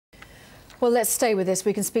Well, let's stay with this.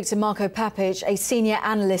 We can speak to Marko Papic, a senior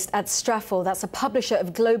analyst at STRAFOR. That's a publisher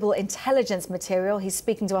of global intelligence material. He's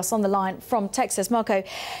speaking to us on the line from Texas. Marko,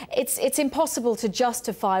 it's impossible to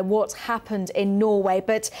justify what happened in Norway,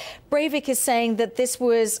 but Breivick is saying that this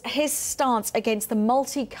was his stance against the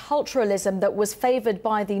multiculturalism that was favoured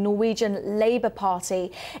by the Norwegian Labour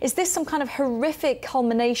Party. Is this some kind of horrific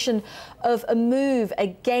culmination of a move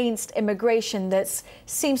against immigration that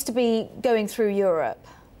seems to be going through Europe?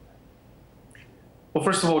 Well,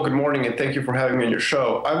 first of all, good morning, and thank you for having me on your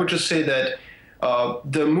show. I would just say that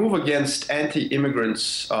the move against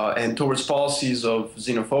anti-immigrants and towards policies of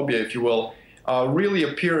xenophobia, if you will, really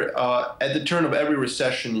appear at the turn of every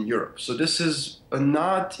recession in Europe. So this is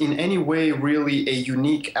not in any way really a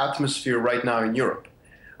unique atmosphere right now in Europe.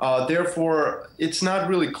 Therefore, it's not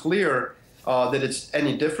really clear that it's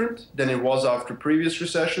any different than it was after previous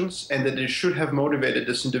recessions, and that it should have motivated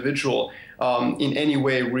this individual in any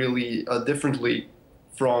way really differently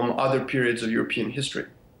from other periods of European history.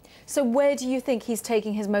 So where do you think he's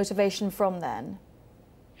taking his motivation from then?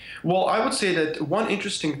 Well, I would say that one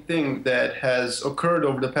interesting thing that has occurred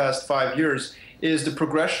over the past 5 years is the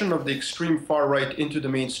progression of the extreme far right into the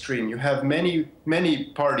mainstream. You have many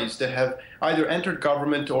parties that have either entered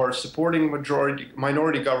government or are supporting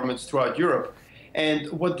minority governments throughout Europe.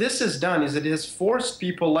 And what this has done is it has forced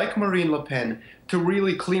people like Marine Le Pen to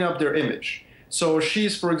really clean up their image. So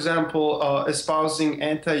she's, for example, espousing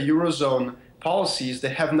anti-Eurozone policies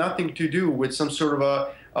that have nothing to do with some sort of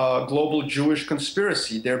a global Jewish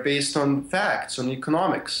conspiracy. They're based on facts, on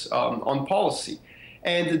economics, on policy.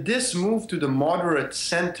 And this move to the moderate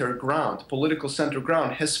center ground, political center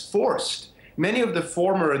ground, has forced many of the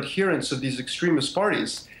former adherents of these extremist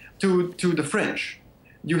parties to the fringe.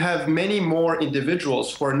 You have many more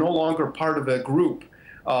individuals who are no longer part of a group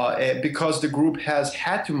because the group has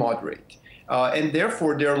had to moderate. And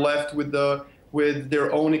therefore, they're left with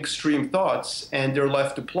their own extreme thoughts, and they're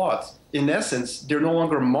left to plot. In essence, they're no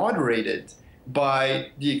longer moderated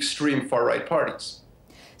by the extreme far-right parties.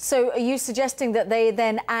 So are you suggesting that they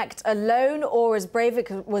then act alone, or as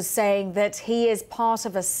Breivick was saying, that he is part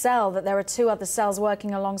of a cell, that there are two other cells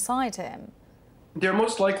working alongside him? They're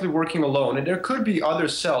most likely working alone, and there could be other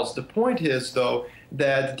cells. The point is, though,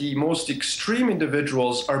 that the most extreme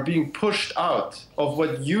individuals are being pushed out of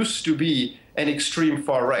what used to be an extreme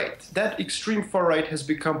far right. That extreme far right has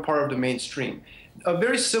become part of the mainstream. A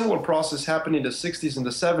very similar process happened in the 60s and the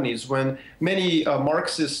 70s when many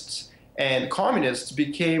Marxists and communists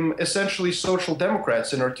became essentially social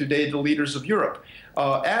democrats and are today the leaders of Europe.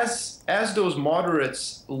 As those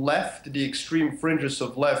moderates left the extreme fringes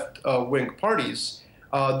of left-wing parties,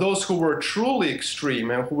 those who were truly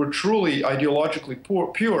extreme and who were truly ideologically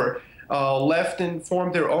pure left and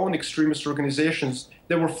formed their own extremist organizations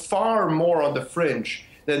that were far more on the fringe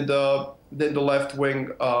than the left-wing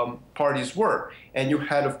parties were. And you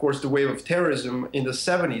had, of course, the wave of terrorism in the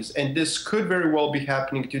 70s. And this could very well be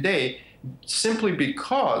happening today simply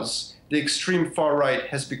because the extreme far right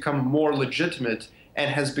has become more legitimate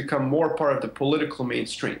and has become more part of the political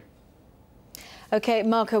mainstream. OK,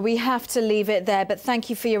 Marko, we have to leave it there, but thank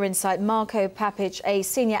you for your insight. Marko Papic, a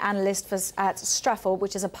senior analyst at STRAFOR,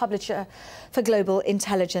 which is a publisher for global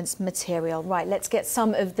intelligence material. Right, let's get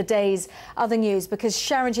some of the day's other news, because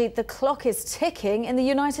Sharanjeet, the clock is ticking in the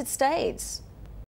United States.